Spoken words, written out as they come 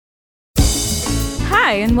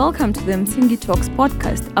Hi, and welcome to the Msingi Talks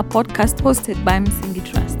podcast, a podcast hosted by Msingi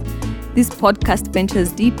Trust. This podcast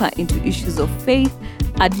ventures deeper into issues of faith,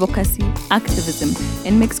 advocacy, activism,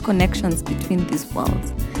 and makes connections between these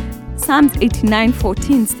worlds. Psalms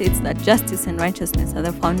 89:14 states that justice and righteousness are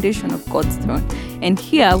the foundation of God's throne. And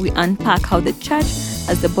here we unpack how the church,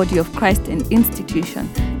 as the body of Christ and institution,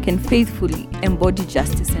 can faithfully embody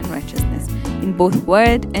justice and righteousness in both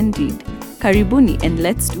word and deed. Karibuni, and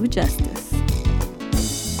let's do justice.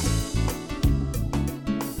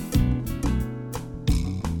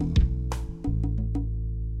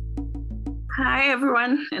 Hi,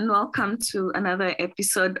 everyone, and welcome to another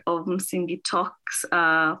episode of Msingi Talks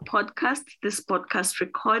podcast. This podcast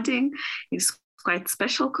recording is quite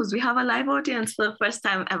special because we have a live audience for the first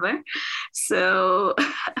time ever. So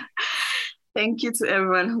thank you to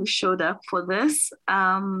everyone who showed up for this.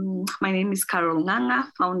 My name is Carol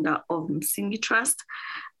Nganga, founder of Msingi Trust,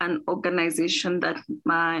 an organization that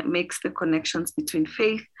makes the connections between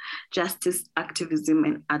faith, justice, activism,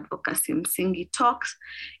 and advocacy. Msingi Talks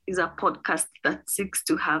is a podcast that seeks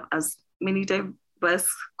to have as many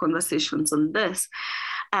diverse conversations on this.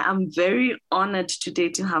 I am very honored today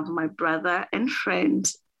to have my brother and friend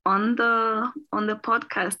on the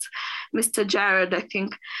podcast, Mr. Jared. I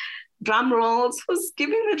think drum rolls. Who's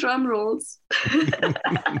giving the drum rolls?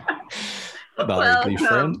 My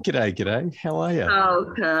friend. G'day. How are you?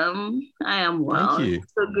 Welcome. I am well. Thank you.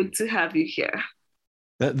 It's so good to have you here.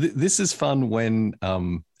 This is fun when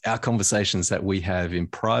our conversations that we have in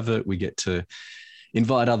private, we get to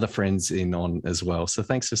invite other friends in on as well. So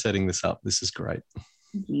thanks for setting this up. This is great.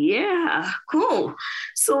 Yeah, cool.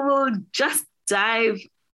 So we'll just dive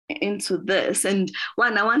into this. And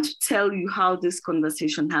one, I want to tell you how this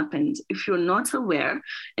conversation happened. If you're not aware,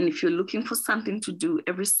 and if you're looking for something to do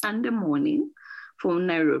every Sunday morning from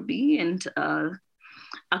Nairobi and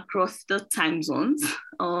across the time zones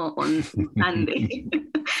on Sunday,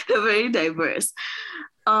 they're very diverse.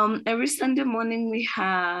 Every Sunday morning we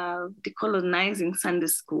have Decolonizing Sunday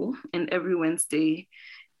School, and every Wednesday,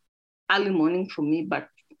 early morning for me, but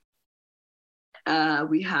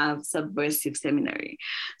we have Subversive Seminary.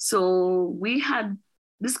 So we had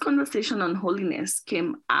this conversation on holiness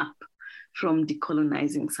came up from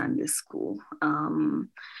Decolonizing Sunday School.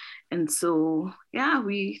 And so,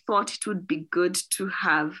 we thought it would be good to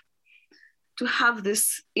have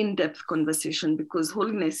this in-depth conversation, because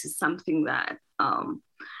holiness is something that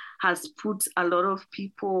has put a lot of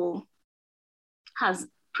people, has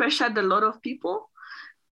pressured a lot of people,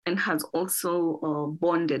 and has also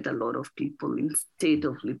bonded a lot of people instead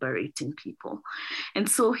of liberating people. And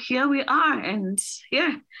so here we are. And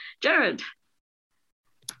Jared,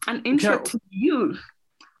 an intro to you.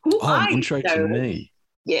 Who are you, intro Jared? To me?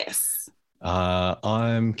 Yes.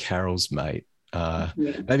 I'm Carol's mate.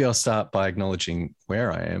 Maybe I'll start by acknowledging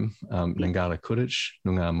where I am. Nangala Kudich,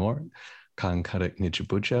 Nunga Mort, Kankarik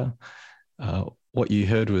Nijabuja. What you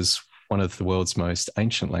heard was one of the world's most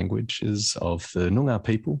ancient languages of the Noongar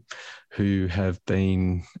people, who have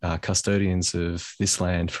been custodians of this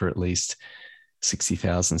land for at least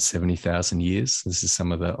 60,000, 70,000 years. This is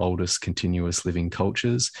some of the oldest continuous living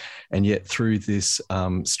cultures. And yet through this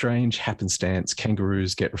strange happenstance,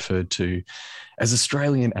 kangaroos get referred to as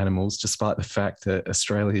Australian animals, despite the fact that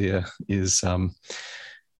Australia is a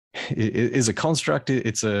construct.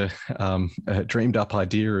 It's a dreamed up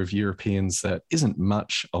idea of Europeans that isn't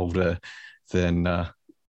much older than,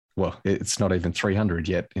 it's not even 300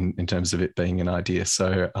 yet in terms of it being an idea.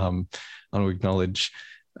 So I want to acknowledge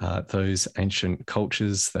those ancient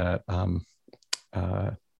cultures that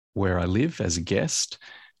where I live as a guest.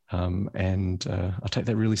 And I take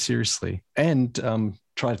that really seriously, and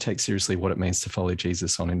try to take seriously what it means to follow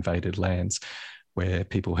Jesus on invaded lands, where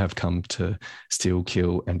people have come to steal,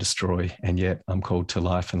 kill, and destroy, and yet I'm called to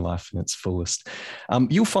life and life in its fullest.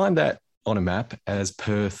 You'll find that on a map as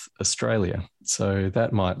Perth, Australia. So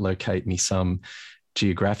that might locate me some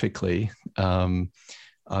geographically.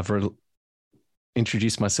 I've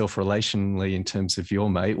introduced myself relationally in terms of your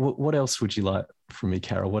mate. What else would you like from me,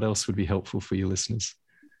 Carol? What else would be helpful for your listeners?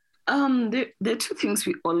 There are two things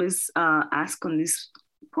we always ask on this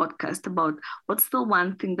podcast about: what's the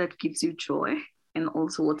one thing that gives you joy, and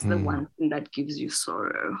also what's the one thing that gives you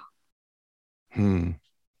sorrow?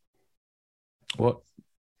 What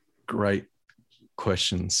great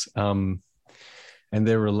questions. And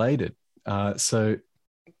they're related. So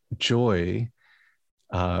joy,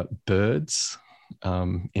 birds,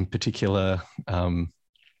 in particular,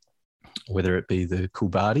 whether it be the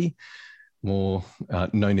Kulbadi, more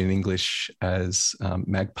known in English as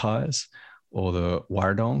magpies, or the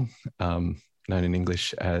Wardong, known in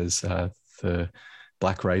English as the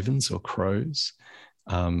black ravens or crows.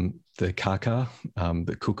 the kaka,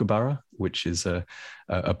 the kookaburra, which is a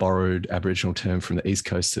borrowed Aboriginal term from the east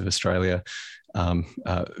coast of Australia,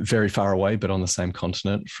 very far away, but on the same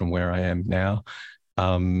continent from where I am now.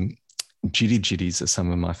 Jitty jitties are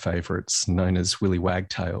some of my favourites, known as willy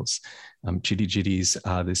wagtails. Jitty jitties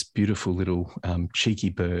are this beautiful little cheeky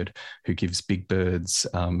bird who gives big birds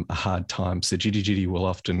a hard time. So jitty jitty will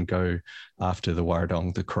often go after the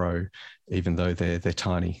warradong, the crow, even though they're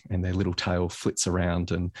tiny, and their little tail flits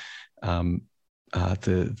around. And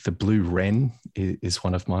the blue wren is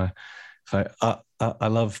one of my. I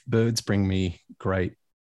love birds. Bring me great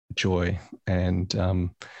joy, and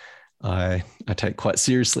I take quite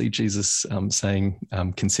seriously Jesus saying,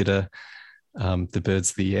 consider the birds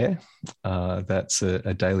of the air. That's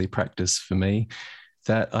a daily practice for me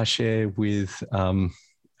that I share with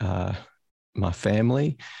my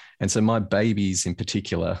family. And so my babies in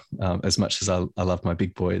particular, as much as I love my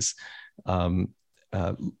big boys,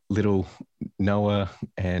 little Noah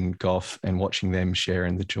and Goff, and watching them share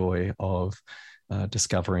in the joy of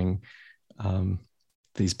discovering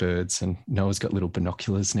these birds. And Noah's got little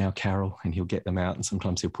binoculars now, Carol, and he'll get them out, and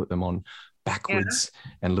sometimes he'll put them on backwards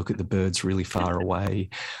and look at the birds really far away.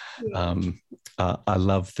 I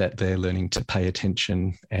love that they're learning to pay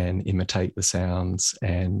attention and imitate the sounds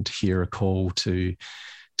and hear a call to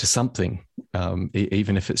something,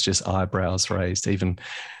 even if it's just eyebrows raised. Even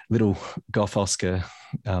little Goff Oscar,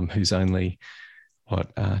 who's only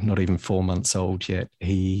not even 4 months old yet,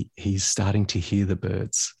 he's starting to hear the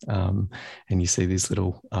birds, and you see these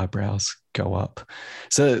little eyebrows go up.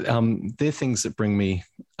 So they're things that bring me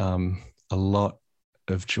a lot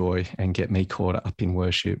of joy and get me caught up in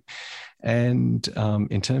worship. And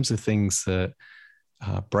in terms of things that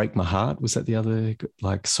break my heart, was that the other,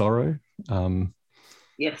 like sorrow?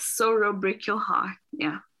 Yes, sorrow break your heart.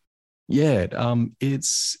 Yeah.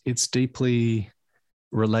 It's deeply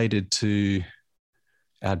related to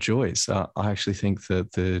our joys. I actually think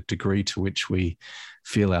that the degree to which we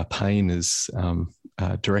feel our pain is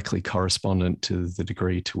directly correspondent to the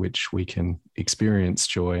degree to which we can experience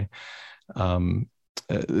joy.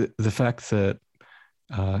 The fact that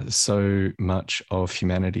so much of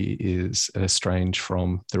humanity is estranged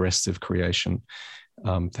from the rest of creation,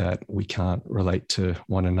 that we can't relate to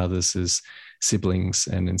one another as siblings,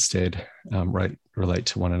 and instead relate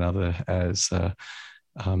to one another as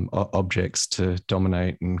objects to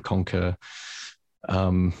dominate and conquer,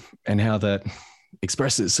 and how that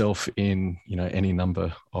expresses itself in any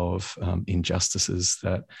number of injustices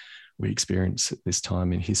that we experience at this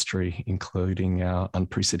time in history, including our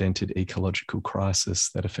unprecedented ecological crisis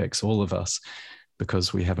that affects all of us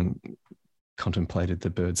because we haven't contemplated the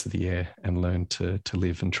birds of the air and learned to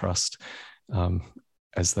live and trust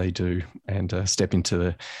as they do, and step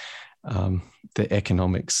into the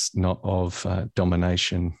economics, not of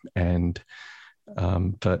domination,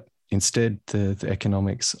 but instead the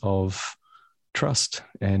economics of trust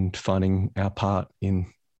and finding our part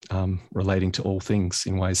in relating to all things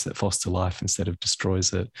in ways that foster life instead of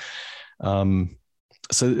destroys it.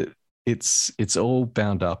 So it's all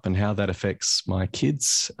bound up, and how that affects my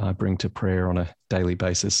kids I bring to prayer on a daily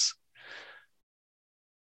basis.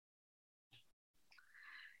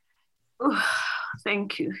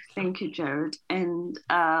 Thank you, Jared. And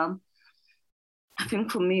I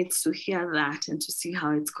think for me, it's to hear that and to see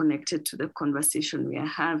how it's connected to the conversation we are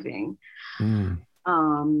having.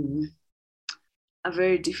 A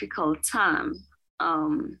very difficult time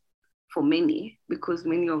for many, because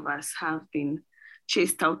many of us have been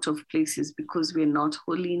chased out of places because we're not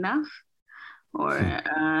holy enough,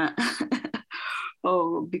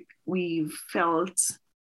 or we've felt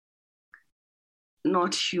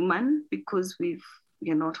not human because we're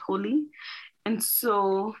not holy. And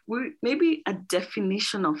so maybe a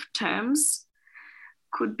definition of terms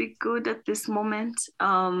could be good at this moment.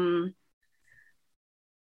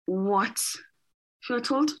 If you're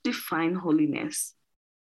told to define holiness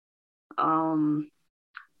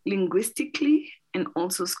linguistically and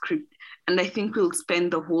also script, and I think we'll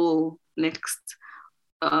spend the whole next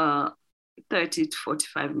 30 to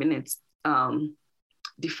 45 minutes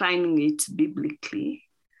defining it biblically,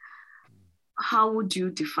 how would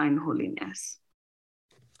you define holiness?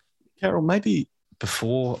 Carol, maybe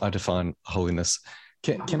before I define holiness,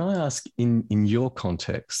 can I ask, in your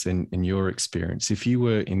context and in your experience, if you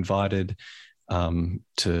were invited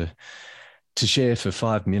to share for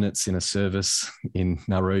 5 minutes in a service in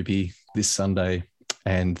Nairobi this Sunday,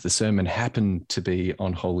 and the sermon happened to be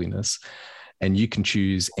on holiness, and you can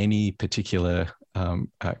choose any particular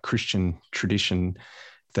Christian tradition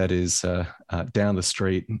that is down the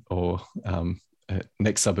street or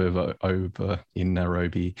next suburb over in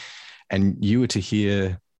Nairobi, and you were to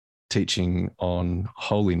hear teaching on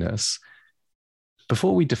holiness,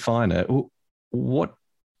 before we define it, what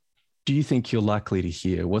do you think you're likely to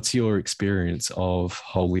hear? What's your experience of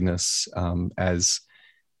holiness as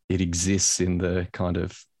it exists in the kind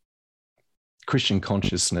of Christian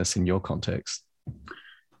consciousness in your context?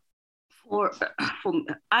 For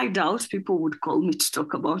I doubt people would call me to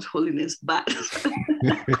talk about holiness, but that's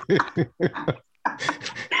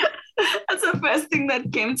the first thing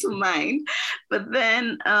that came to mind. But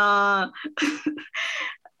then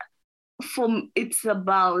it's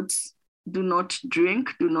about do not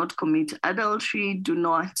drink, do not commit adultery, do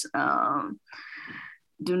not,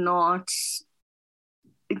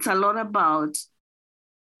 it's a lot about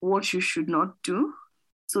what you should not do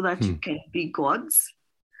so that you can be God's.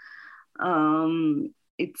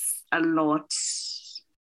 It's a lot,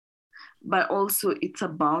 but also it's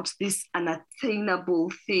about this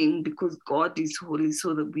unattainable thing because God is holy,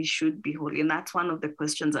 so that we should be holy. And that's one of the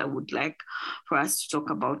questions I would like for us to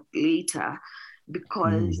talk about later,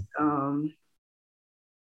 because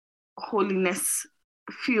holiness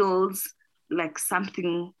feels like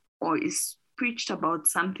something, or is preached about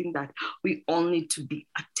something that we all need to be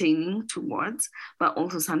attaining towards, but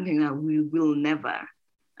also something that we will never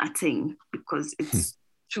attain because it's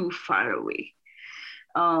too far away.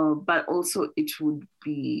 But also it would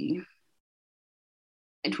be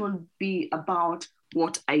about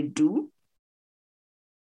what I do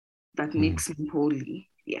that makes me holy.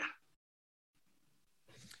 Yeah,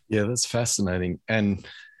 that's fascinating. And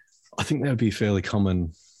I think that would be fairly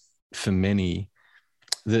common for many.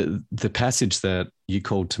 The passage that you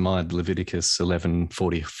called to mind, Leviticus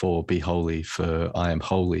 11:44, be holy for I am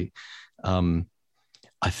holy.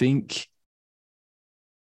 I think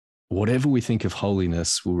whatever we think of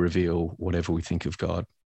holiness will reveal whatever we think of God.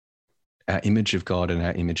 Our image of God and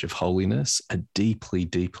our image of holiness are deeply,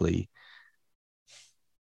 deeply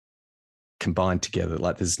combined together.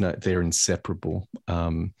 Like they're inseparable.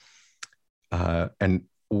 And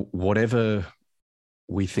whatever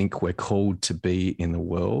we think we're called to be in the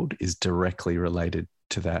world is directly related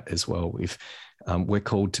to that as well. If we're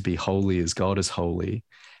called to be holy as God is holy,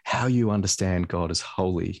 how you understand God as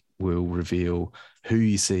holy will reveal who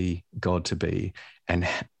you see God to be and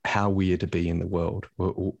how we are to be in the world,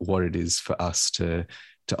 what it is for us to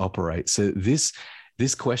operate. So this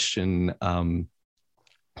question, I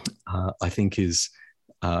think, is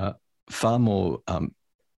far more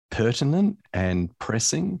pertinent and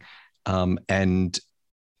pressing, and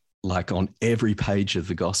like on every page of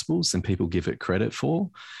the Gospels than people give it credit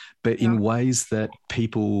for, but in ways that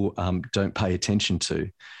people don't pay attention to.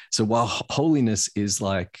 So while holiness is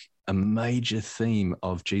like a major theme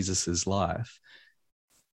of Jesus's life,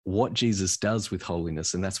 what Jesus does with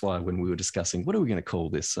holiness, and that's why when we were discussing what are we going to call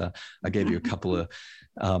this, I gave you a couple of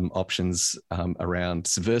options around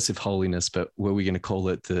subversive holiness, but were we going to call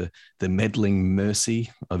it the meddling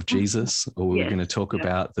mercy of Jesus, or were we going to talk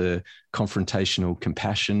about the confrontational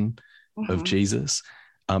compassion of Jesus?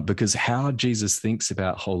 Because how Jesus thinks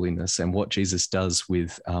about holiness and what Jesus does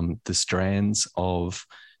with the strands of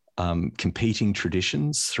competing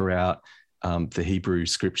traditions throughout the Hebrew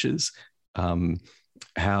scriptures,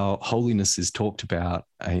 how holiness is talked about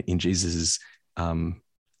in Jesus's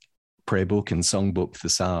prayer book and songbook, the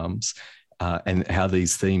Psalms, and how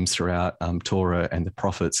these themes throughout Torah and the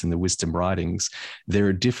prophets and the wisdom writings, there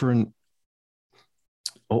are different,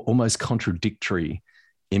 almost contradictory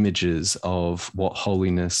images of what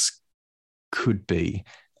holiness could be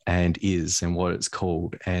and is and what it's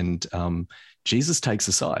called. And Jesus takes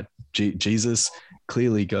a side. Jesus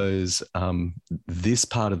clearly goes, this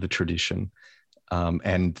part of the tradition,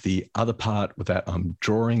 and the other part that I'm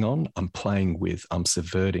drawing on, I'm playing with, I'm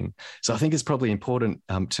subverting. So I think it's probably important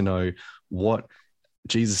to know what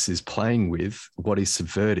Jesus is playing with, what he's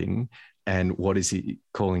subverting, and what is he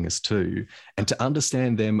calling us to, and to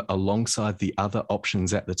understand them alongside the other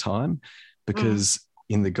options at the time. Because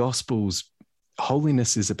in the Gospels,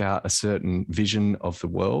 holiness is about a certain vision of the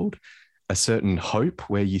world, a certain hope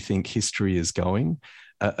where you think history is going,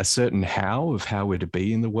 a certain how of how we're to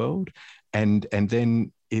be in the world. And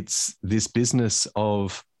then it's this business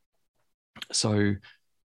of, so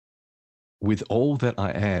with all that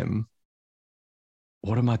I am,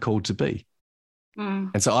 what am I called to be?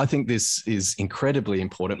 And so I think this is incredibly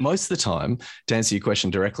important. Most of the time, to answer your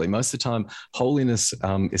question directly, most of the time, holiness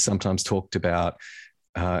is sometimes talked about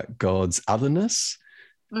God's otherness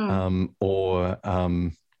or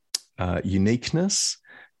uniqueness.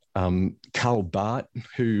 Karl Barth,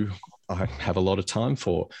 who I have a lot of time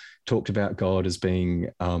for, talked about God as being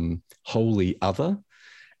wholly other.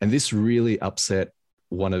 And this really upset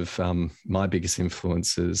one of my biggest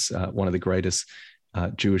influences, one of the greatest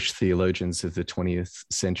Jewish theologians of the 20th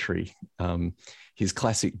century. His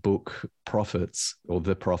classic book, Prophets, or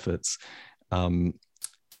The Prophets,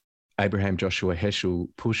 Abraham Joshua Heschel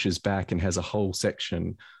pushes back and has a whole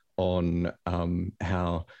section on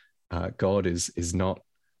how God is not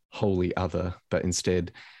wholly other, but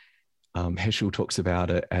instead Heschel talks about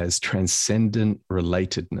it as transcendent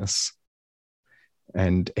relatedness.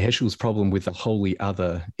 And Heschel's problem with the wholly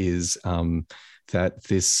other is that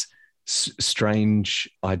this strange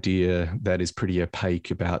idea that is pretty opaque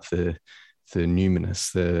about the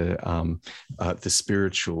numinous, the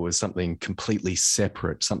spiritual, is something completely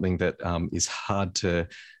separate, something that is hard to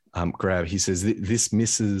grab. He says this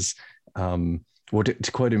misses, or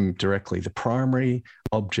to quote him directly, the primary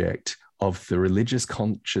object of the religious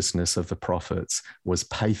consciousness of the prophets was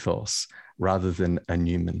pathos rather than a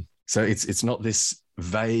numen. So it's not this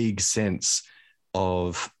vague sense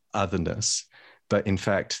of otherness, but in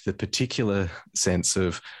fact, the particular sense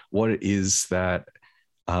of what it is that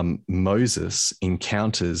Moses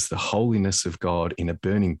encounters the holiness of God in a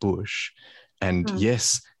burning bush, and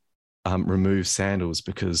yes, removes sandals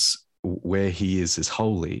because where he is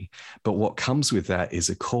holy. But what comes with that is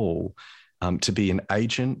a call to be an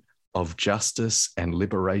agent of justice and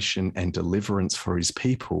liberation and deliverance for his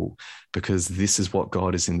people, because this is what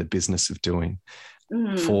God is in the business of doing.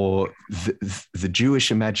 For the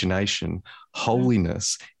Jewish imagination,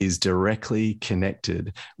 holiness is directly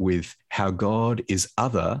connected with how God is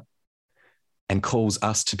other and calls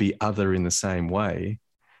us to be other in the same way.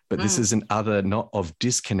 But this is an other not of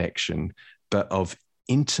disconnection, but of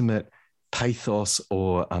intimate pathos,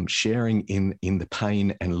 or sharing in the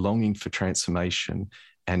pain and longing for transformation.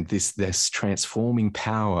 And this transforming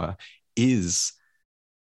power is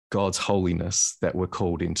God's holiness that we're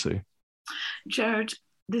called into. Jared,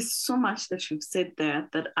 there's so much that you've said there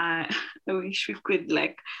that I wish we could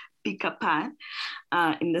pick apart,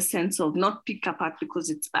 in the sense of not pick apart because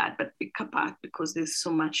it's bad, but pick apart because there's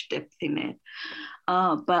so much depth in it.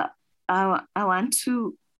 But I want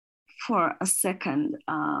to, for a second,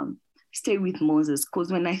 stay with Moses,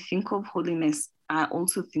 because when I think of holiness, I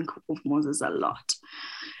also think of Moses a lot.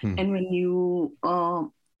 And when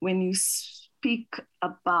you speak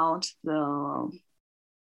about the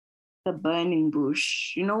burning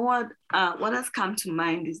bush, you know what has come to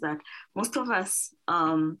mind is that most of us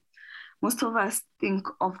think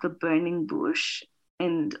of the burning bush,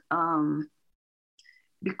 and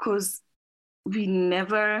because we've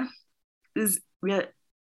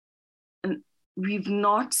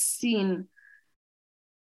not seen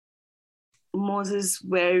Moses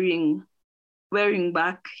wearing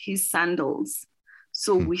back his sandals,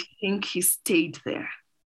 so we think he stayed there.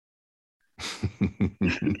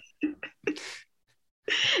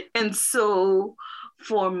 And so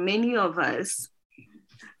for many of us,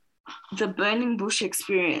 the burning bush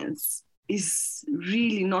experience is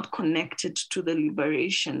really not connected to the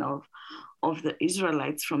liberation of the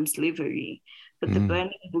Israelites from slavery, but the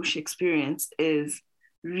burning bush experience is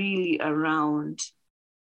really around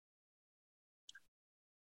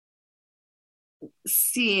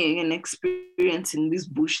seeing and experiencing this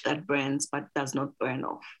bush that burns but does not burn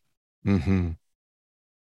off. And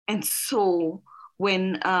so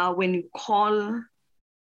when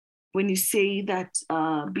you say that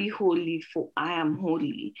be holy for I am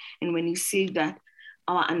holy, and when you say that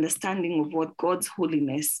our understanding of what God's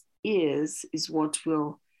holiness is what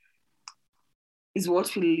will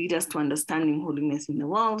lead us to understanding holiness in the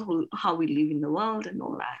world, how we live in the world and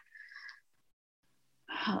all that,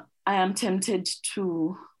 I am tempted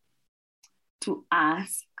to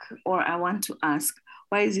ask, or I want to ask,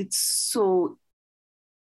 why is it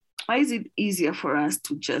easier for us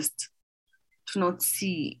to not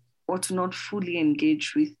see or to not fully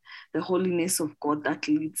engage with the holiness of God that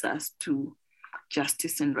leads us to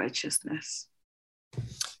justice and righteousness?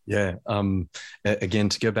 Yeah. Again,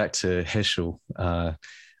 to go back to Heschel,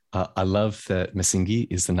 I love that Msingi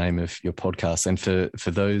is the name of your podcast. And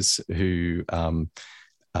for those who are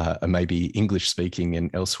maybe English speaking and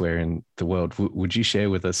elsewhere in the world, would you share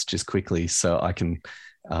with us just quickly so I can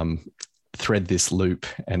thread this loop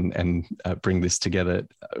and bring this together?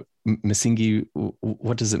 Msingi,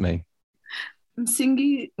 what does it mean?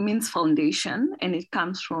 Msingi means foundation, and it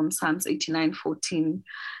comes from Psalms 89:14.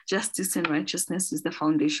 Justice and righteousness is the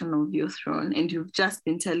foundation of your throne. And you've just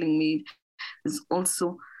been telling me it's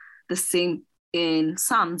also the same in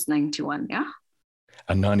Psalms 91, yeah?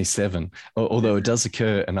 And 97, although it does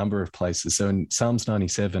occur a number of places. So in Psalms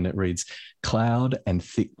 97, it reads, "Cloud and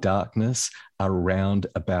thick darkness are round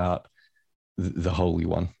about the Holy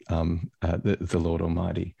One, the Lord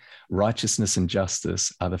Almighty. Righteousness and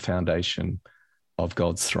justice are the foundation of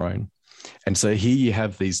God's throne. And so here you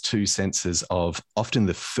have these two senses of, often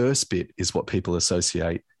the first bit is what people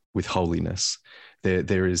associate with holiness.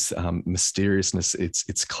 There is mysteriousness,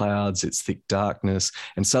 it's clouds, it's thick darkness.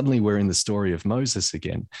 And suddenly we're in the story of Moses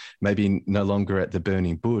again, maybe no longer at the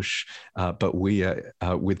burning bush, but we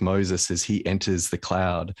are with Moses as he enters the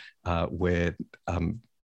cloud where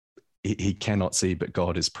he cannot see, but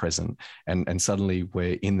God is present. And suddenly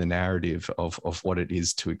we're in the narrative of what it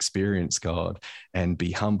is to experience God and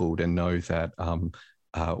be humbled and know that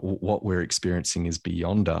what we're experiencing is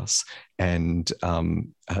beyond us. And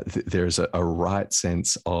there's a right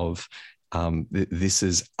sense of this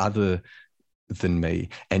is other than me.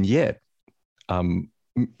 And yet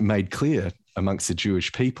made clear amongst the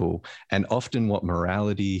Jewish people, and often what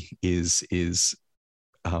morality is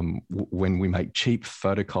when we make cheap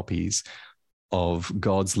photocopies of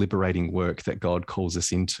God's liberating work that God calls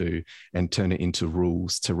us into and turn it into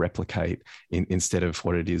rules to replicate instead of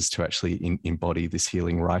what it is to actually embody this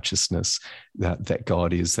healing righteousness that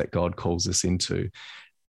God is, that God calls us into.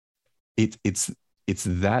 It's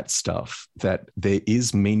that stuff that there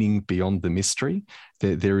is meaning beyond the mystery.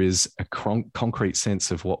 There is a concrete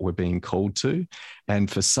sense of what we're being called to.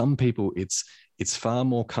 And for some people, it's far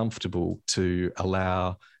more comfortable to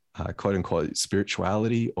allow quote unquote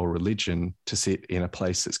spirituality or religion to sit in a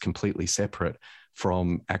place that's completely separate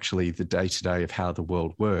from actually the day-to-day of how the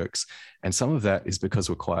world works. And some of that is because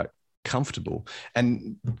we're quite comfortable.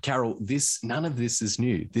 And Carol, none of this is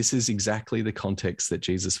new. This is exactly the context that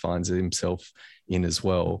Jesus finds himself in as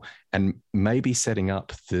well. And maybe setting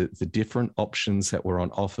up the different options that were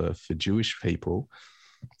on offer for Jewish people,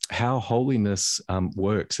 how holiness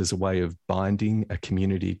works as a way of binding a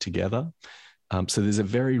community together. So there's a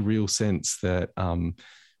very real sense that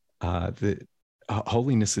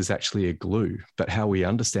holiness is actually a glue, but how we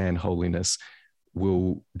understand holiness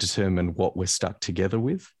will determine what we're stuck together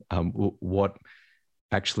with, what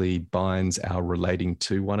actually binds our relating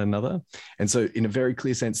to one another. And so in a very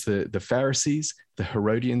clear sense, the Pharisees, the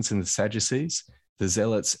Herodians and the Sadducees, the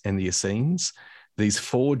Zealots and the Essenes, these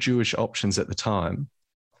four Jewish options at the time,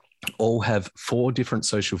 all have four different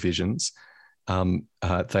social visions.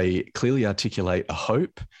 They clearly articulate a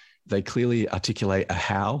hope. They clearly articulate a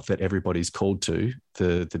how that everybody's called to,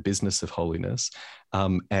 the business of holiness.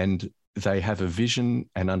 And they have a vision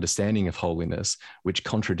and understanding of holiness which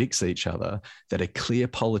contradicts each other, that are clear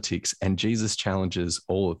politics, and Jesus challenges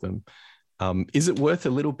all of them. Is it worth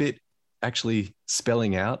a little bit actually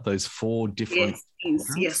spelling out those four different...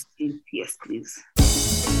 Yes, please.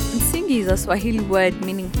 Msingi is a Swahili word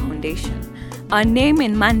meaning foundation. Our name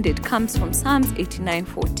and mandate comes from Psalms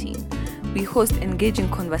 89:14. We host engaging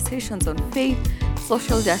conversations on faith,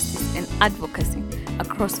 social justice, and advocacy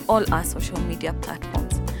across all our social media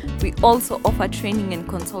platforms. We also offer training and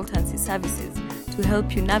consultancy services to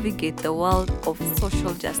help you navigate the world of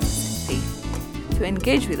social justice and faith. To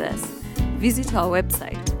engage with us, visit our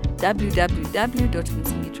website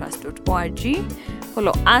www.msingitrust.org,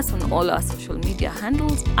 follow us on all our social media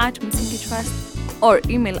handles @msingitrust, or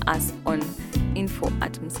email us on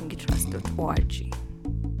info@msingitrust.org.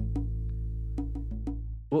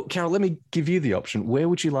 Well, Carol, let me give you the option. Where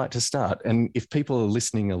would you like to start? And if people are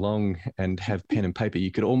listening along and have pen and paper,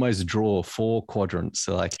 you could almost draw 4 quadrants.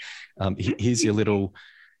 So like, here's your little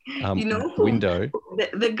window.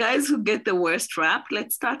 The guys who get the worst rap,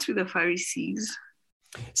 let's start with the Pharisees.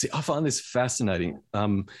 See, I find this fascinating.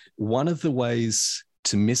 One of the ways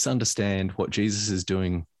to misunderstand what Jesus is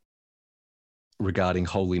doing regarding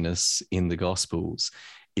holiness in the Gospels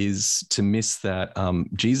is to miss that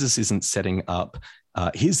Jesus isn't setting up,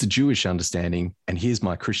 here's the Jewish understanding and here's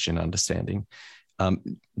my Christian understanding.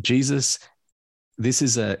 Jesus, this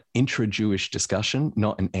is an intra-Jewish discussion,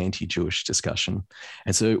 not an anti-Jewish discussion.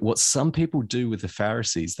 And so what some people do with the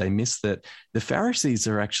Pharisees, they miss that the Pharisees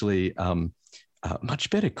are actually much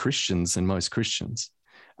better Christians than most Christians.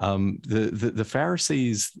 The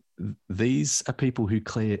Pharisees, these are people who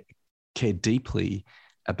care deeply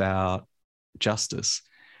about justice.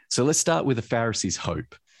 So let's start with the Pharisees'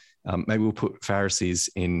 hope. Maybe we'll put Pharisees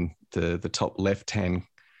in the top left-hand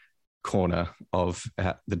corner of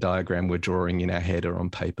the diagram we're drawing in our head or on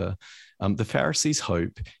paper. The Pharisees'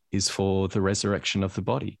 hope is for the resurrection of the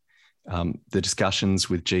body. The discussions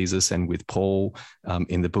with Jesus and with Paul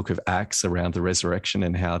in the book of Acts around the resurrection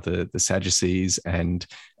and how the Sadducees and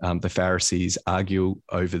the Pharisees argue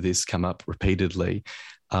over this come up repeatedly.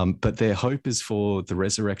 But their hope is for the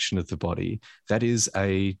resurrection of the body. That is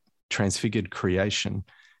a transfigured creation.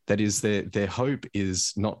 That is, their hope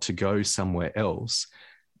is not to go somewhere else,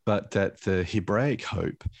 but that the Hebraic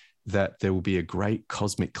hope that there will be a great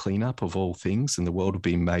cosmic cleanup of all things and the world will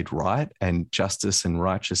be made right and justice and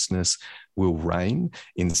righteousness will reign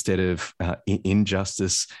instead of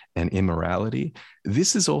injustice and immorality.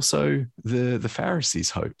 This is also the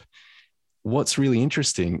Pharisees' hope. What's really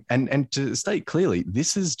interesting, and to state clearly,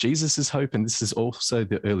 this is Jesus's hope and this is also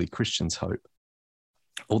the early Christians' hope.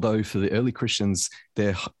 Although for the early Christians,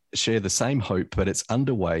 they share the same hope, but it's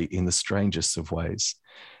underway in the strangest of ways.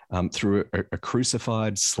 Through a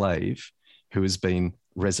crucified slave who has been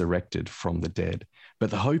resurrected from the dead. But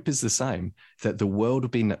the hope is the same, that the world will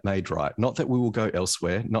be made right, not that we will go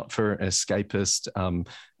elsewhere, not for an escapist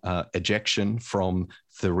ejection from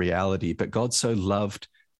the reality, but God so loved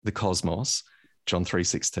the cosmos, John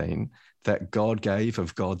 3:16, that God gave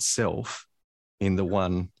of God's self in the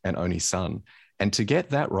one and only Son. And to get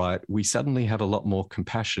that right, we suddenly have a lot more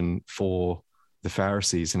compassion for the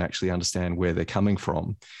Pharisees and actually understand where they're coming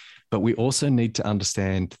from. But we also need to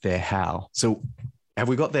understand their how. So have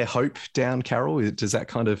we got their hope down, Carol? Does that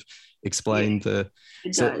kind of explain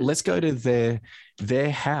So let's go to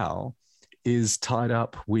their how is tied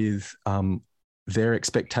up with their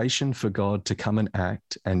expectation for God to come and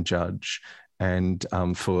act and judge, and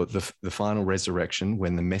for the final resurrection,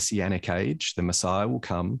 when the Messianic age, the Messiah will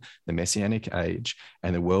come, the Messianic age,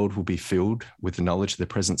 and the world will be filled with the knowledge of the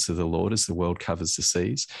presence of the Lord as the world covers the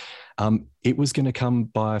seas. It was going to come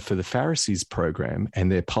by, for the Pharisees' program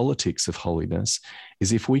and their politics of holiness,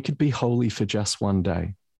 is if we could be holy for just one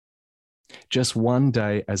day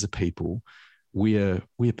as a people. We are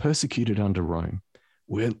persecuted under Rome.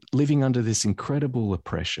 We're living under this incredible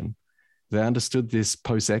oppression. They understood this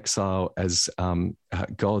post-exile as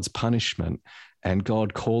God's punishment and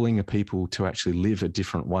God calling a people to actually live a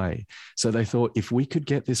different way. So they thought, if we could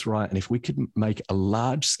get this right and if we could make a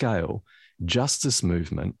large-scale justice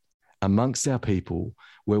movement amongst our people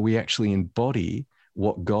where we actually embody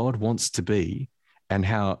what God wants to be and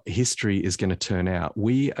how history is going to turn out,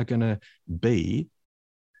 we are going to be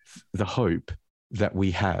the hope that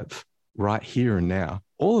we have right here and now.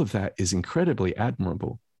 All of that is incredibly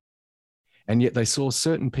admirable. And yet they saw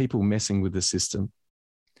certain people messing with the system.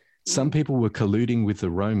 Some people were colluding with the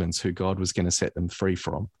Romans who God was going to set them free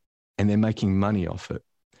from, and they're making money off it.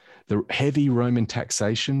 The heavy Roman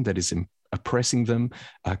taxation that is oppressing them,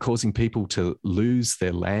 causing people to lose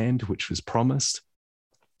their land, which was promised,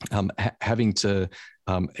 having to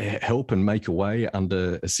help and make a way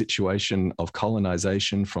under a situation of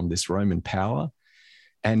colonization from this Roman power.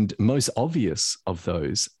 And most obvious of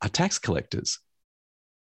those are tax collectors.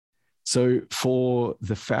 So for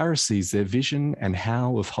the Pharisees, their vision and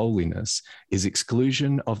how of holiness is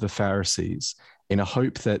exclusion of the Pharisees in a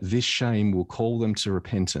hope that this shame will call them to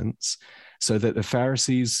repentance, so that the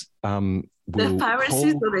Pharisees will The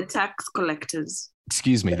Pharisees or the tax collectors?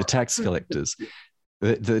 Excuse me, the tax collectors.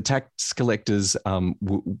 The tax collectors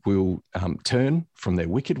will turn from their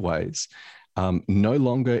wicked ways, no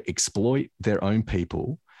longer exploit their own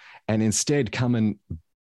people, and instead come and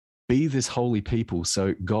be this holy people,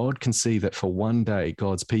 so God can see that for one day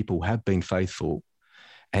God's people have been faithful,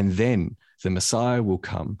 and then the Messiah will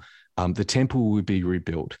come. The temple will be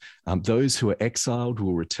rebuilt. Those who are exiled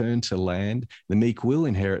will return to land. The meek will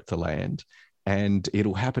inherit the land, and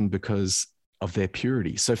it'll happen because of their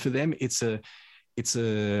purity. So for them, it's a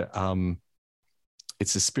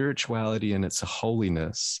spirituality and it's a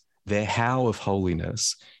holiness. Their how of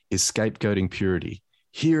holiness is scapegoating purity.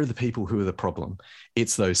 Here are the people who are the problem.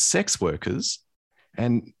 It's those sex workers,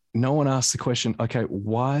 and no one asks the question, okay,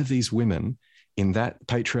 why are these women in that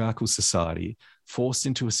patriarchal society forced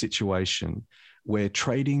into a situation where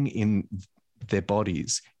trading in their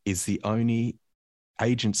bodies is the only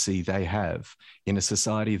agency they have in a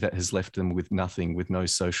society that has left them with nothing, with no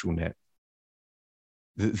social net?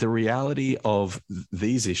 The reality of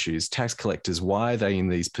these issues, tax collectors, why are they in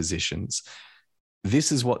these positions?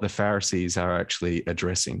 This is what the Pharisees are actually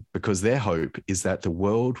addressing, because their hope is that the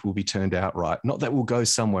world will be turned out right, not that we'll go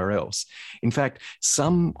somewhere else. In fact,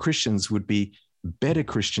 some Christians would be better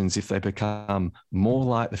Christians if they become more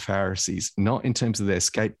like the Pharisees, not in terms of their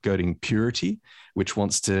scapegoating purity, which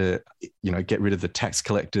wants to, get rid of the tax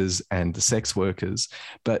collectors and the sex workers,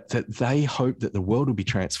 but that they hope that the world will be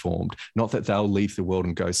transformed, not that they'll leave the world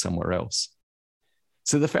and go somewhere else.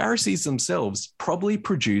 So the Pharisees themselves probably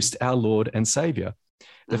produced our Lord and Savior.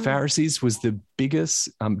 The Pharisees was the biggest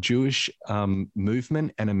Jewish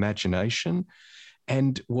movement and imagination.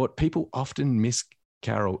 And what people often miss,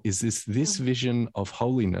 Carol, is this vision of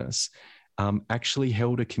holiness actually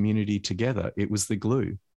held a community together. It was the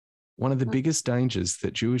glue. One of the biggest dangers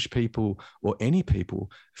that Jewish people or any people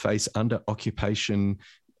face under occupation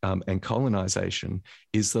and colonization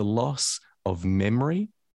is the loss of memory,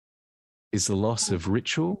 is the loss of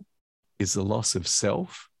ritual, is the loss of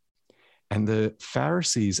self. And the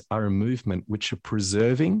Pharisees are a movement which are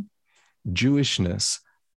preserving Jewishness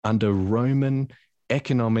under Roman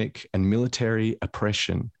economic and military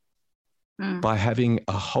oppression by having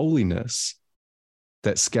a holiness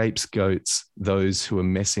that scapegoats those who are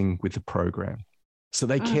messing with the program. So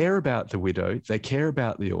they care about the widow, they care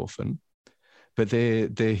about the orphan, but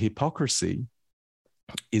their hypocrisy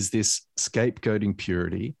is this scapegoating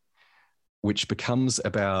purity, which becomes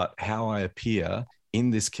about how I appear in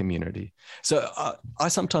this community. So I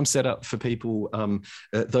sometimes set up for people,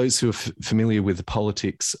 those who are familiar with the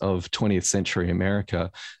politics of 20th century America,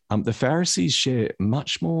 the Pharisees share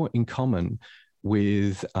much more in common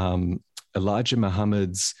with Elijah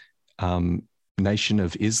Muhammad's Nation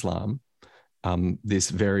of Islam, this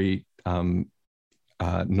very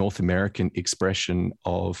North American expression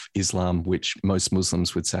of Islam, which most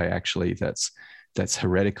Muslims would say actually that's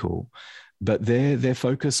heretical. But their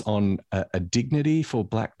focus on a dignity for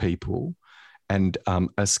Black people and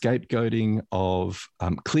a scapegoating of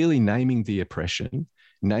clearly naming the oppression,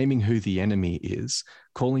 naming who the enemy is,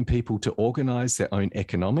 calling people to organize their own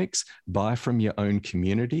economics, buy from your own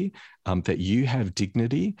community, that you have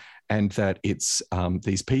dignity, and that it's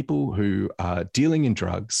these people who are dealing in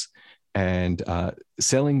drugs and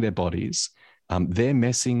selling their bodies, they're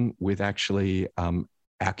messing with actually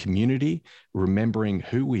our community, remembering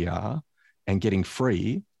who we are, and getting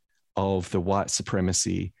free of the white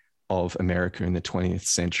supremacy of America in the 20th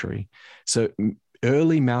century. So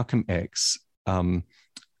early Malcolm X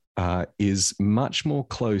is much more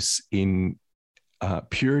close in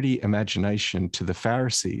purity imagination to the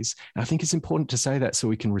Pharisees. And I think it's important to say that so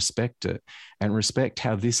we can respect it and respect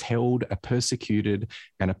how this held a persecuted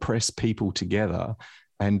and oppressed people together,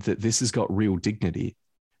 and that this has got real dignity,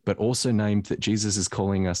 but also named that Jesus is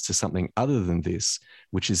calling us to something other than this,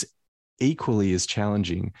 which is equally as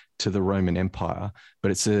challenging to the Roman Empire,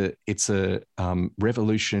 but it's a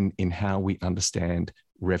revolution in how we understand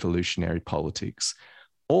revolutionary politics.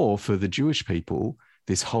 Or for the Jewish people,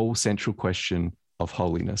 this whole central question of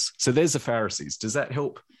holiness. So there's the Pharisees. Does that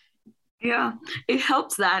help? Yeah, it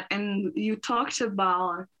helps that. And you talked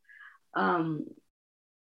about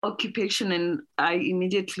occupation, and I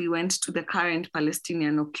immediately went to the current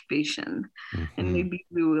Palestinian occupation. And maybe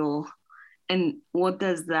we will. And what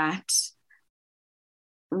does that,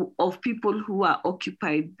 of people who are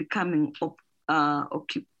occupied becoming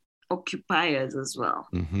occupiers as well?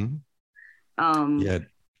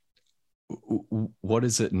 What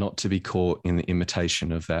is it not to be caught in the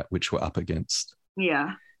imitation of that which we're up against?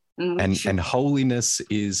 Yeah. And holiness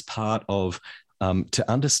is part of,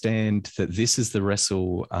 to understand that this is the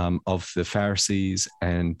wrestle of the Pharisees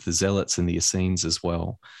and the Zealots and the Essenes as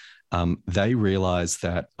well. They realized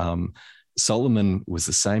that Solomon was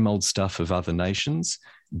the same old stuff of other nations,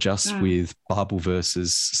 just with Bible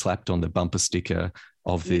verses slapped on the bumper sticker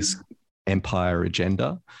of this empire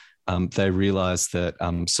agenda. They realized that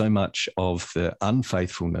so much of the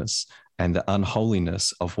unfaithfulness and the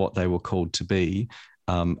unholiness of what they were called to be,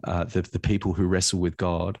 the people who wrestle with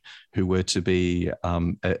God, who were to be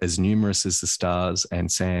as numerous as the stars and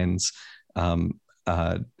sands,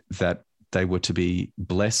 that they were to be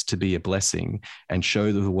blessed to be a blessing and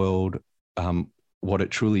show the world what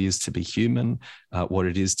it truly is to be human, what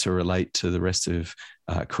it is to relate to the rest of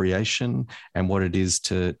creation, and what it is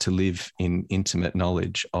to live in intimate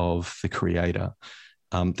knowledge of the Creator.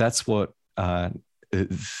 That's what the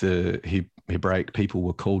Hebraic people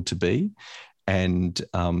were called to be, and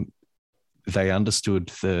they understood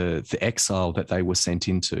the exile that they were sent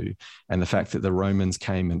into, and the fact that the Romans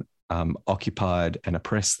came and occupied and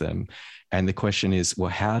oppressed them. And the question is, well,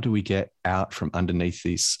 how do we get out from underneath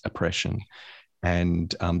this oppression?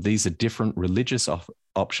 And these are different religious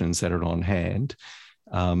options that are on hand.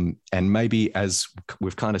 And maybe as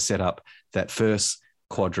we've kind of set up that first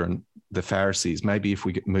quadrant, the Pharisees, maybe if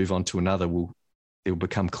we move on to another, it will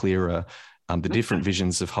become clearer, the different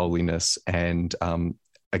visions of holiness and,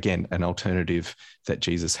 again, an alternative that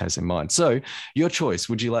Jesus has in mind. So your choice,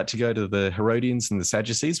 would you like to go to the Herodians and the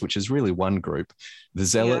Sadducees, which is really one group, the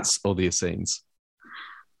Zealots or the Essenes?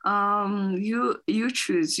 You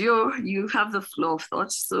choose. You have the flow of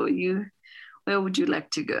thoughts. So where would you like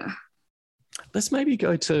to go? Let's maybe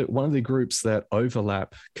go to one of the groups that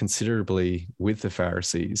overlap considerably with the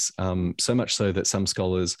Pharisees, so much so that some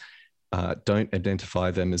scholars don't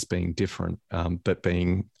identify them as being different, but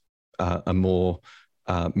being a more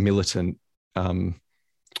militant part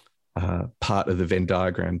of the Venn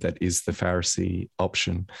diagram that is the Pharisee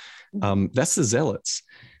option. That's the Zealots.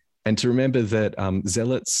 And to remember that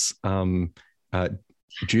Zealots,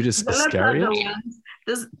 Judas Zealots Iscariot. are the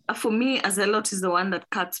ones, for me, a zealot is the one that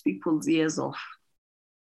cuts people's ears off.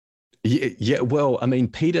 Yeah, well, I mean,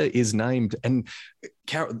 Peter is named, and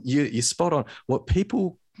Carol, you're spot on. What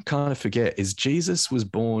people kind of forget is Jesus was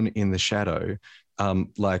born in the shadow,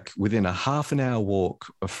 like within a half an hour walk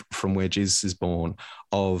from where Jesus is born,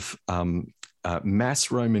 of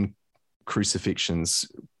mass Roman crucifixions,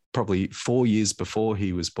 probably 4 years before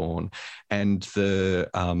he was born, and the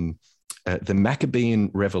Maccabean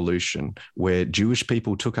Revolution, where Jewish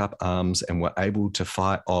people took up arms and were able to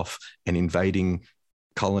fight off an invading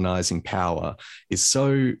colonizing power, is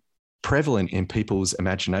so prevalent in people's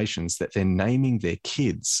imaginations that they're naming their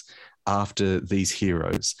kids after these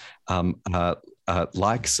heroes,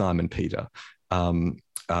 like Simon Peter.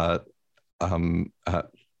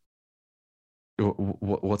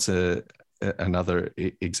 What's another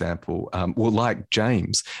example? Well, like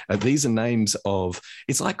James. These are names of.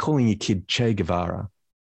 It's like calling your kid Che Guevara,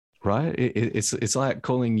 right? It's like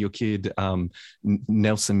calling your kid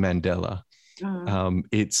Nelson Mandela.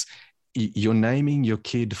 It's you're naming your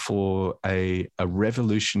kid for a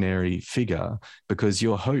revolutionary figure because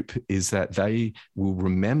your hope is that they will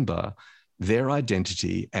remember their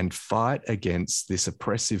identity and fight against this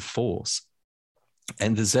oppressive force.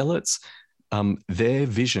 And the Zealots, their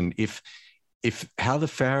vision, if how the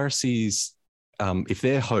Pharisees, if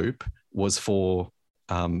their hope was for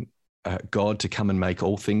God to come and make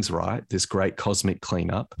all things right, this great cosmic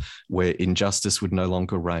cleanup where injustice would no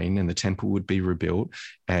longer reign and the temple would be rebuilt,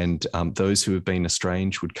 and those who have been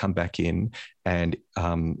estranged would come back in, and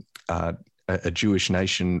a Jewish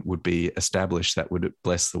nation would be established that would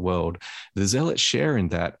bless the world. The Zealots share in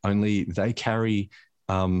that, only they carry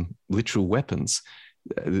literal weapons.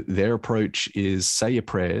 Their approach is say your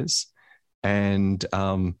prayers and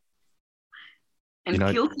kill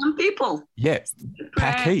some people. Yeah,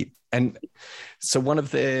 pack heat. And so one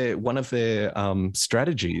of their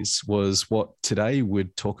strategies was what today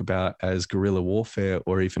would talk about as guerrilla warfare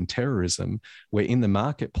or even terrorism, where in the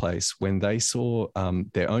marketplace, when they saw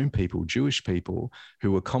their own people, Jewish people,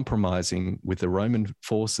 who were compromising with the Roman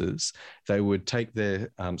forces, they would take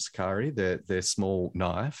their sakari, their small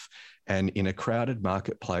knife, and in a crowded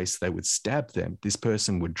marketplace, they would stab them. This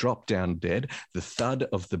person would drop down dead. The thud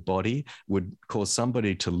of the body would cause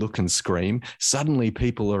somebody to look and scream. Suddenly,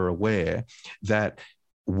 people are aware that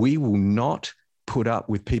we will not put up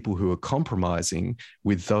with people who are compromising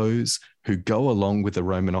with those who go along with the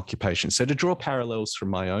Roman occupation. So to draw parallels from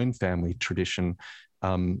my own family tradition,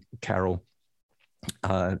 Carol,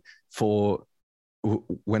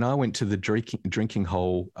 when I went to the drinking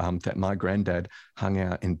hole that my granddad hung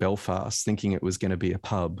out in Belfast, thinking it was going to be a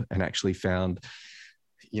pub, and actually found,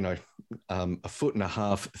 a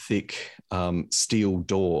 1.5 foot thick steel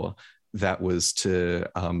door that was to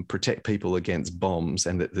protect people against bombs,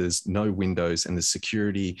 and that there's no windows, and the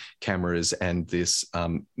security cameras and this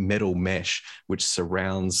metal mesh which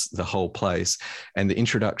surrounds the whole place, and the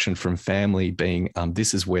introduction from family being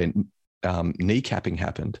this is where kneecapping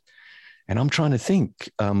happened. And I'm trying to think,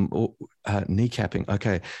 kneecapping.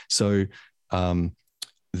 Okay, so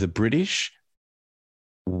the British,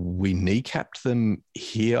 we kneecapped them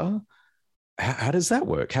here. How does that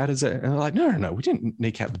work? How does that? And they're like, no, we didn't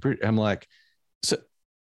kneecap the British. I'm like, so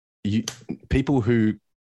people who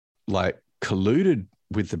like colluded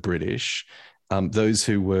with the British, those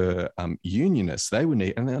who were unionists, they were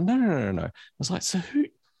and they're no. I was like, so who?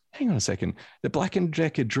 Hang on a second. The Black and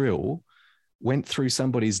Decker drill went through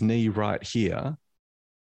somebody's knee right here.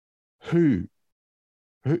 Who?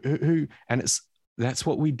 And that's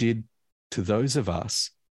what we did to those of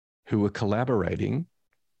us who were collaborating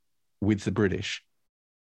with the British.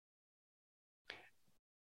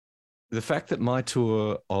 The fact that my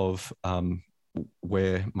tour of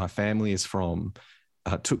where my family is from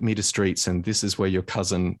took me to streets, and this is where your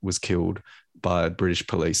cousin was killed by British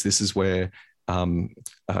police. This is where,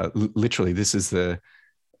 literally, this is the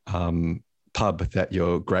pub that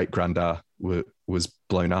your great-granda was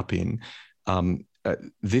blown up in.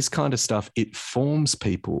 This kind of stuff, it forms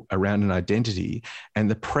people around an identity,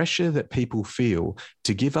 and the pressure that people feel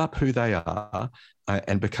to give up who they are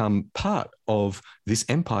and become part of this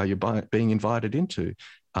empire you're being invited into.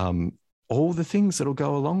 All the things that'll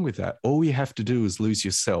go along with that. All you have to do is lose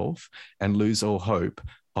yourself and lose all hope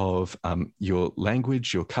of your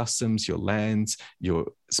language, your customs, your lands, your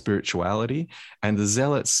spirituality. And the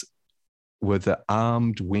Zealots were the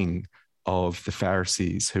armed wing of the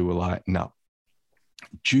Pharisees who were like, no.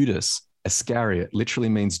 Judas Iscariot literally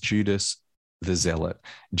means Judas the Zealot.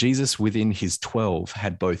 Jesus within his 12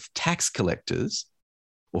 had both tax collectors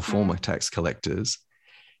or former tax collectors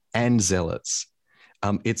and zealots.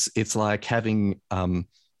 It's like having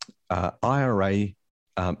IRA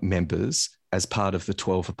members as part of the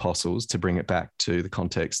 12 apostles, to bring it back to the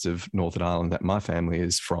context of Northern Ireland that my family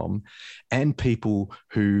is from, and people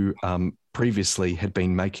who previously had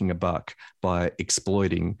been making a buck by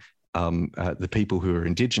exploiting the people who are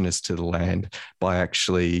indigenous to the land by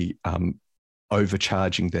actually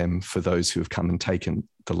overcharging them for those who have come and taken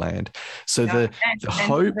the land. So the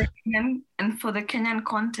hope... And for the Kenyan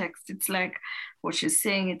context, it's like what she's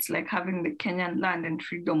saying, it's like having the Kenyan land and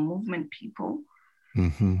freedom movement people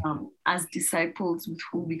as disciples with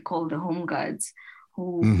who we call the home guards,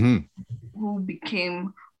 who were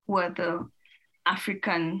the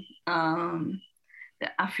African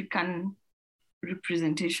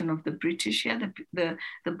representation of the British here, the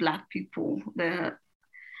Black people, the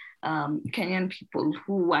Kenyan people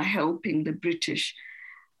who were helping the British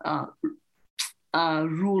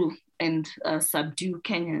rule and subdue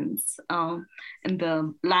Kenyans. And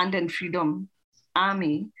the Land and Freedom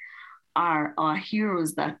Army are our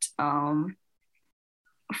heroes that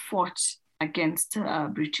fought against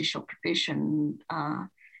British occupation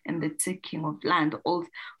and the taking of land.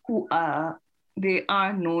 They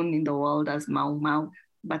are known in the world as Mau Mau,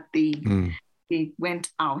 but they went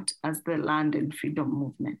out as the Land and Freedom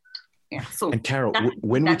Movement. Yeah. So, and Carol,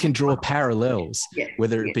 when we can draw parallels,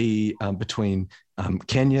 whether it be between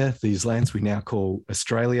Kenya, these lands we now call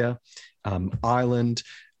Australia, Ireland,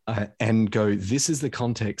 and go, this is the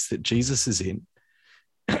context that Jesus is in,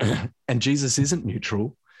 and Jesus isn't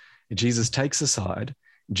neutral. Jesus takes a side.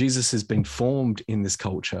 Jesus has been formed in this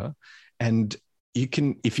culture, and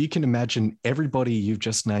if you can imagine everybody you've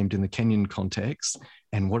just named in the Kenyan context,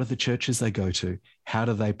 and what are the churches they go to? How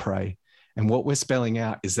do they pray? And what we're spelling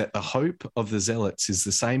out is that the hope of the zealots is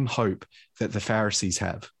the same hope that the Pharisees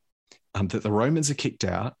have, that the Romans are kicked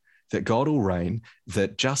out, that God will reign,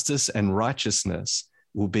 that justice and righteousness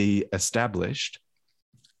will be established,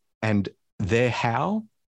 and their how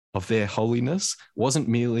of their holiness wasn't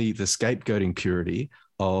merely the scapegoating purity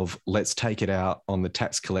of let's take it out on the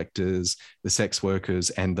tax collectors, the sex workers,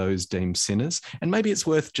 and those deemed sinners. And maybe it's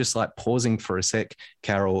worth just like pausing for a sec,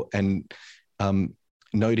 Carol, and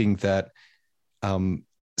noting that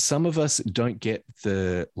some of us don't get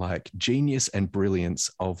the like genius and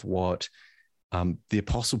brilliance of what the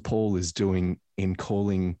Apostle Paul is doing in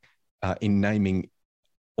calling, in naming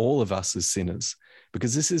all of us as sinners,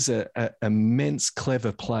 because this is an immense,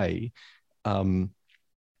 clever play. And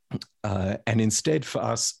instead for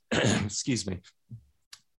us, excuse me,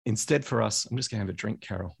 instead for us, I'm just going to have a drink,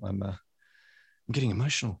 Carol. I'm getting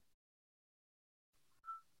emotional.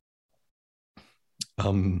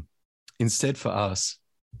 Instead for us,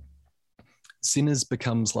 sinners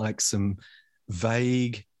becomes like some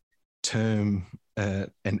vague term,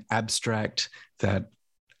 an abstract that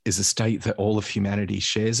is a state that all of humanity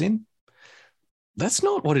shares in. That's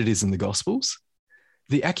not what it is in the Gospels.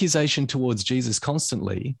 The accusation towards Jesus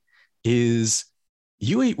constantly is,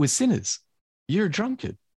 you eat with sinners, you're a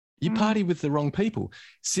drunkard, you party with the wrong people.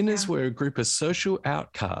 Sinners were a group of social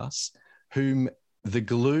outcasts whom the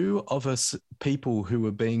glue of us people who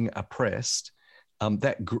were being oppressed,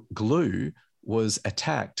 that glue was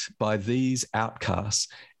attacked by these outcasts.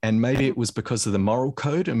 And maybe it was because of the moral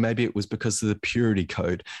code, and maybe it was because of the purity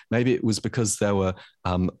code. Maybe it was because they were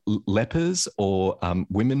lepers or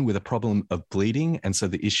women with a problem of bleeding. And so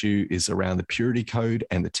the issue is around the purity code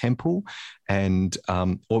and the temple. And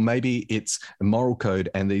or maybe it's a moral code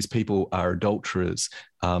and these people are adulterers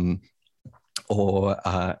or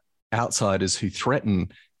outsiders who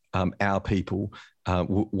threaten our people,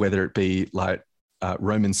 whether it be like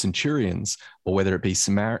Roman centurions, or whether it be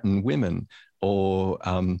Samaritan women, or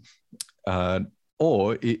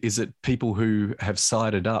is it people who have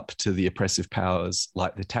sided up to the oppressive powers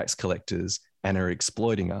like the tax collectors and are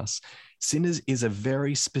exploiting us? Sinners is a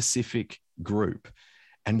very specific group.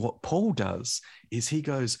 And what Paul does is he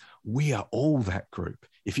goes, we are all that group.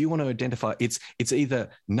 If you want to identify, it's either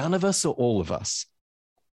none of us or all of us.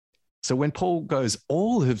 So when Paul goes,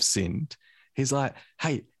 all have sinned, he's like,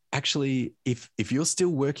 hey, actually, if you're still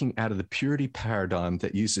working out of the purity paradigm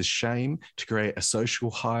that uses shame to create a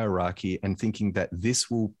social hierarchy and thinking that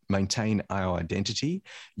this will maintain our identity,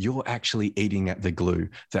 you're actually eating at the glue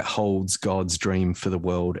that holds God's dream for the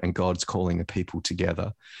world and God's calling a people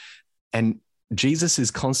together. And Jesus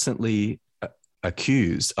is constantly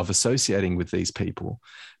accused of associating with these people,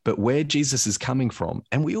 but where Jesus is coming from,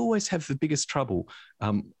 and we always have the biggest trouble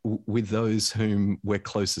with those whom we're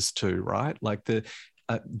closest to, right? Like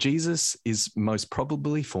Jesus is most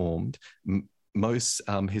probably formed, most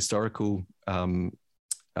historical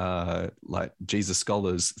like Jesus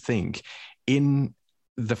scholars think, in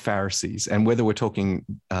the Pharisees, and whether we're talking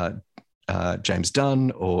James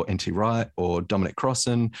Dunn or N.T. Wright or Dominic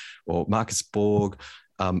Crossan or Marcus Borg,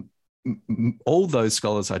 all those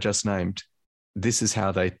scholars I just named, this is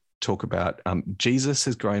how they talk about Jesus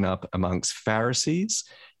has grown up amongst Pharisees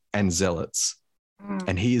and zealots.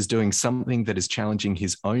 And he is doing something that is challenging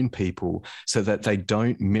his own people so that they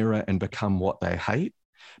don't mirror and become what they hate,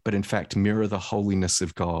 but in fact mirror the holiness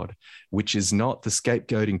of God, which is not the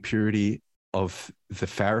scapegoating purity of the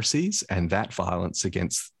Pharisees and that violence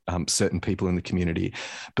against certain people in the community,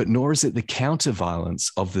 but nor is it the counter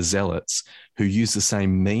violence of the zealots who use the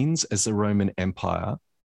same means as the Roman Empire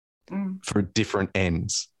for different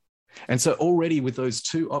ends. And so already with those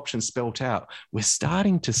two options spelt out, we're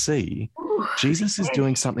starting to see Jesus is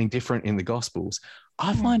doing something different in the Gospels.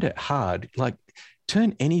 I find it hard, like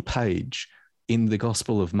turn any page in the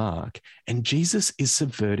Gospel of Mark and Jesus is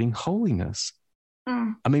subverting holiness.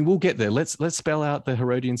 I mean, we'll get there. Let's spell out the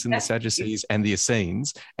Herodians and the Sadducees and the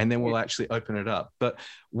Essenes, and then we'll actually open it up. But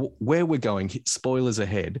where we're going, spoilers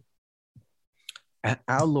ahead,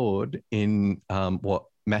 our Lord in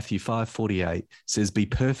Matthew 5:48 says, be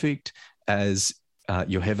perfect as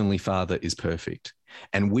your heavenly Father is perfect.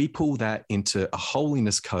 And we pull that into a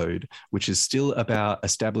holiness code, which is still about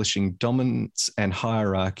establishing dominance and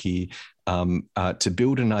hierarchy to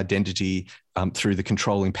build an identity through the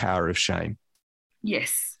controlling power of shame.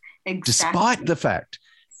 Yes, exactly.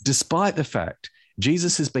 Despite the fact,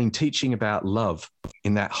 Jesus has been teaching about love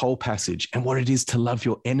in that whole passage and what it is to love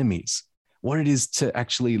your enemies, what it is to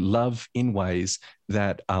actually love in ways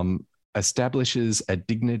that establishes a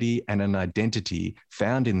dignity and an identity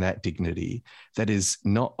found in that dignity that is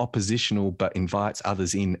not oppositional, but invites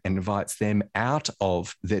others in and invites them out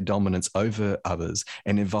of their dominance over others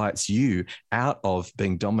and invites you out of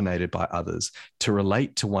being dominated by others to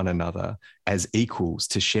relate to one another as equals,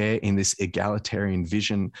 to share in this egalitarian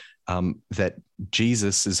vision that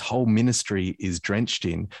Jesus's whole ministry is drenched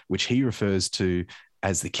in, which he refers to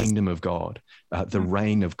as the kingdom of God, the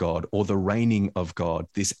reign of God, or the reigning of God,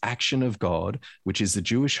 this action of God, which is the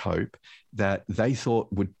Jewish hope that they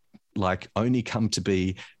thought would only come to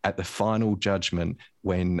be at the final judgment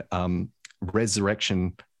when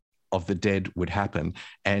resurrection of the dead would happen.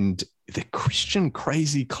 And the Christian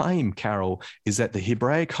crazy claim, Carol, is that the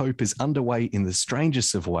Hebraic hope is underway in the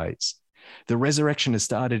strangest of ways. The resurrection has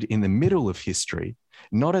started in the middle of history,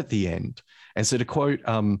 not at the end. And so to quote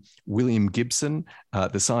William Gibson,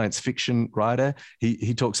 the science fiction writer,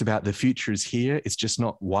 he talks about the future is here. It's just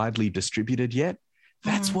not widely distributed yet.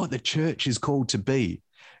 That's what the church is called to be.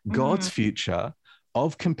 God's future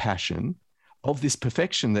of compassion, of this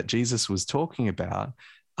perfection that Jesus was talking about,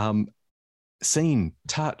 seen,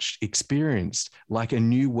 touched, experienced, like a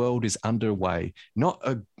new world is underway, not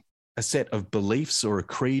a set of beliefs or a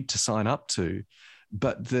creed to sign up to,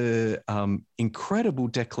 but the incredible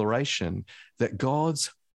declaration that God's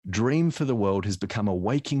dream for the world has become a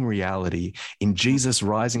waking reality in Jesus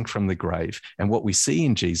rising from the grave. And what we see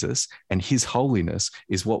in Jesus and his holiness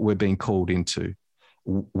is what we're being called into.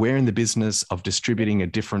 We're in the business of distributing a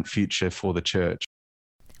different future for the church.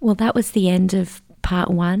 Well, that was the end of part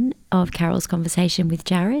 1 of Carol's conversation with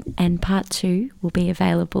Jared, and part 2 will be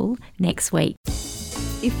available next week.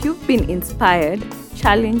 If you've been inspired,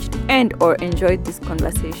 challenged, and or enjoyed this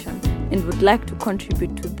conversation and would like to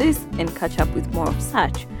contribute to this and catch up with more of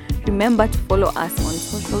such, remember to follow us on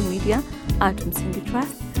social media at Msingi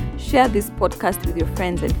Trust, share this podcast with your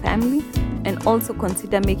friends and family, and also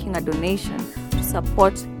consider making a donation to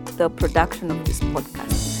support the production of this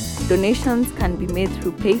podcast. Donations can be made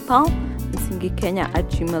through PayPal,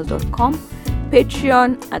 msingikenya@gmail.com,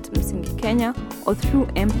 Patreon at Msingi Kenya, or through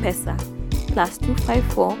M-Pesa,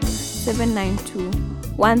 +254 792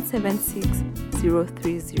 176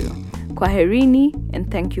 030. Kwaherini,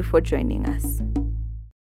 and thank you for joining us.